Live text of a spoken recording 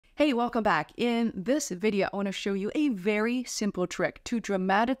Hey, welcome back. In this video, I want to show you a very simple trick to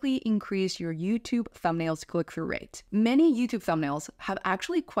dramatically increase your YouTube thumbnails click-through rate. Many YouTube thumbnails have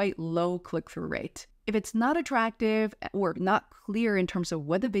actually quite low click-through rate. If it's not attractive or not clear in terms of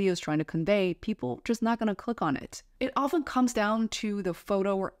what the video is trying to convey, people just not going to click on it. It often comes down to the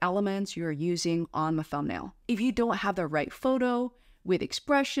photo or elements you're using on the thumbnail. If you don't have the right photo with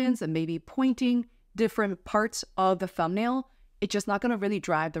expressions and maybe pointing different parts of the thumbnail, it's just not going to really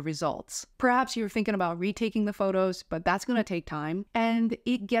drive the results. Perhaps you're thinking about retaking the photos, but that's going to take time, and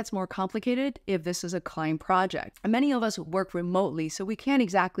it gets more complicated if this is a client project. And many of us work remotely, so we can't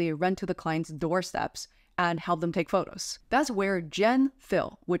exactly run to the client's doorsteps and help them take photos. That's where Gen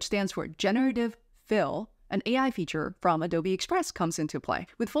Fill, which stands for Generative Fill, an AI feature from Adobe Express, comes into play.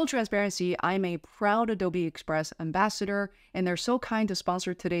 With full transparency, I'm a proud Adobe Express ambassador, and they're so kind to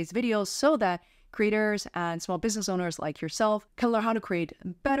sponsor today's video so that creators and small business owners like yourself can learn how to create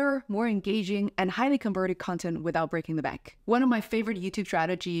better, more engaging, and highly converted content without breaking the bank. One of my favorite YouTube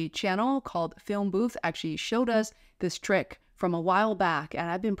strategy channel called Film Booth actually showed us this trick from a while back, and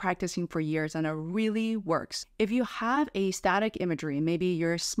I've been practicing for years, and it really works. If you have a static imagery, maybe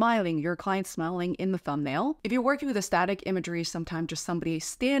you're smiling, your client's smiling in the thumbnail. If you're working with a static imagery, sometimes just somebody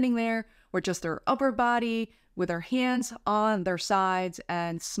standing there or just their upper body with their hands on their sides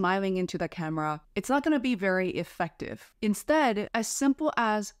and smiling into the camera, it's not going to be very effective. Instead, as simple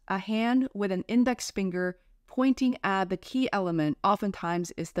as a hand with an index finger pointing at the key element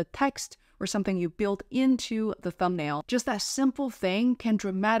oftentimes is the text or something you built into the thumbnail. Just that simple thing can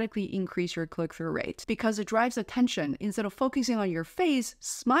dramatically increase your click-through rate because it drives attention. Instead of focusing on your face,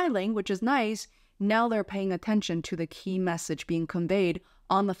 smiling, which is nice, now they're paying attention to the key message being conveyed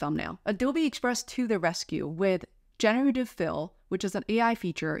on the thumbnail. Adobe Express to the rescue with Generative Fill, which is an AI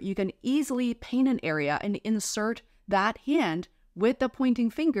feature. You can easily paint an area and insert that hand with the pointing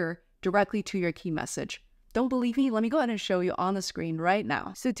finger directly to your key message. Don't believe me? Let me go ahead and show you on the screen right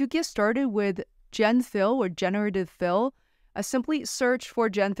now. So to get started with Gen Fill or Generative Fill, simply search for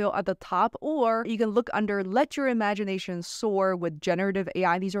Gen Fill at the top, or you can look under Let Your Imagination Soar with Generative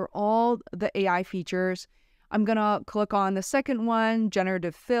AI. These are all the AI features. I'm gonna click on the second one,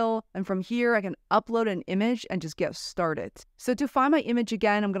 Generative Fill, and from here I can upload an image and just get started. So to find my image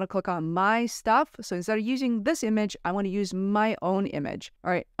again, I'm gonna click on My Stuff. So instead of using this image, I wanna use my own image.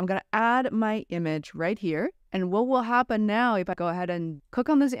 All right, I'm gonna add my image right here. And what will happen now if I go ahead and click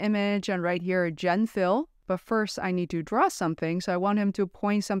on this image and right here, Gen Fill, but first I need to draw something. So I want him to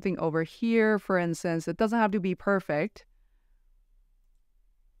point something over here, for instance. It doesn't have to be perfect.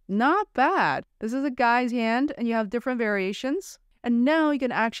 Not bad. This is a guy's hand and you have different variations. And now you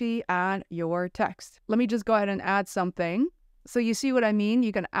can actually add your text. Let me just go ahead and add something. So you see what I mean?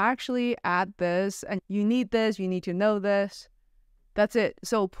 You can actually add this, and you need this, you need to know this. That's it.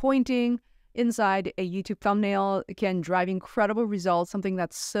 So pointing inside a YouTube thumbnail can drive incredible results, something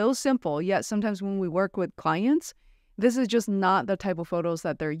that's so simple. Yet sometimes when we work with clients, this is just not the type of photos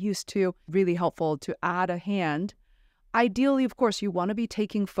that they're used to. Really helpful to add a hand. Ideally, of course, you want to be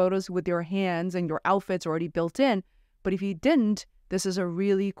taking photos with your hands and your outfits already built in, but if you didn't, this is a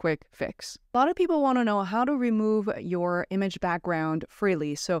really quick fix. A lot of people want to know how to remove your image background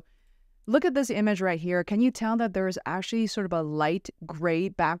freely. So look at this image right here. Can you tell that there's actually sort of a light gray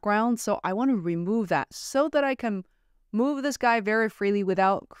background? So I want to remove that so that I can move this guy very freely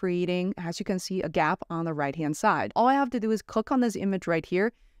without creating, as you can see, a gap on the right-hand side. All I have to do is click on this image right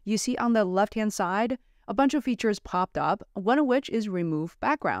here. You see on the left-hand side, a bunch of features popped up, one of which is remove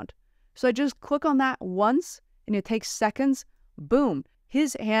background. So I just click on that once and it takes seconds. Boom.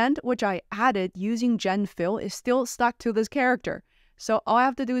 His hand, which I added using Gen Fill, is still stuck to this character. So all I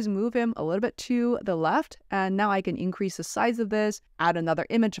have to do is move him a little bit to the left, and now I can increase the size of this, add another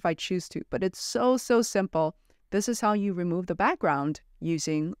image if I choose to. But it's so simple. This is how you remove the background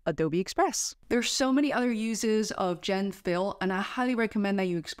using Adobe Express. There's so many other uses of Gen Fill, and I highly recommend that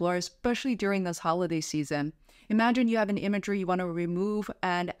you explore, especially during this holiday season. Imagine you have an imagery you want to remove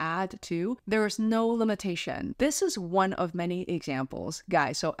and add to. There is no limitation. This is one of many examples,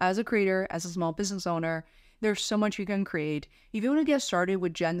 guys. So as a creator, as a small business owner, there's so much you can create. If you want to get started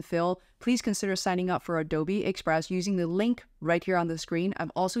with Gen Fill, please consider signing up for Adobe Express using the link right here on the screen.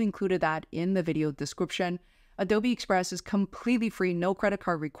 I've also included that in the video description. Adobe Express is completely free, no credit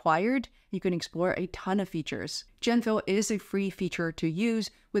card required. You can explore a ton of features. Gen Fill is a free feature to use.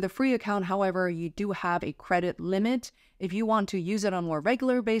 With a free account, however, you do have a credit limit. If you want to use it on a more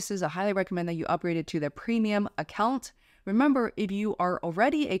regular basis, I highly recommend that you upgrade it to the premium account. Remember, if you are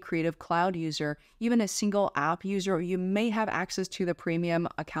already a Creative Cloud user, even a single app user, or you may have access to the premium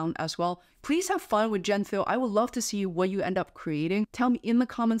account as well, please have fun with GenFill. I would love to see what you end up creating. Tell me in the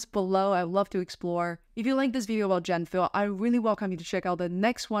comments below. I would love to explore. If you like this video about GenFill, I really welcome you to check out the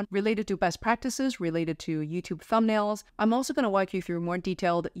next one related to best practices, related to YouTube thumbnails. I'm also going to walk you through more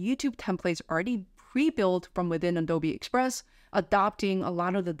detailed YouTube templates already pre-built from within Adobe Express, adopting a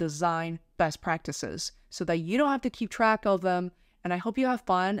lot of the design best practices so that you don't have to keep track of them. And I hope you have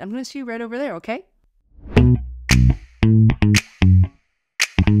fun. I'm going to see you right over there, okay?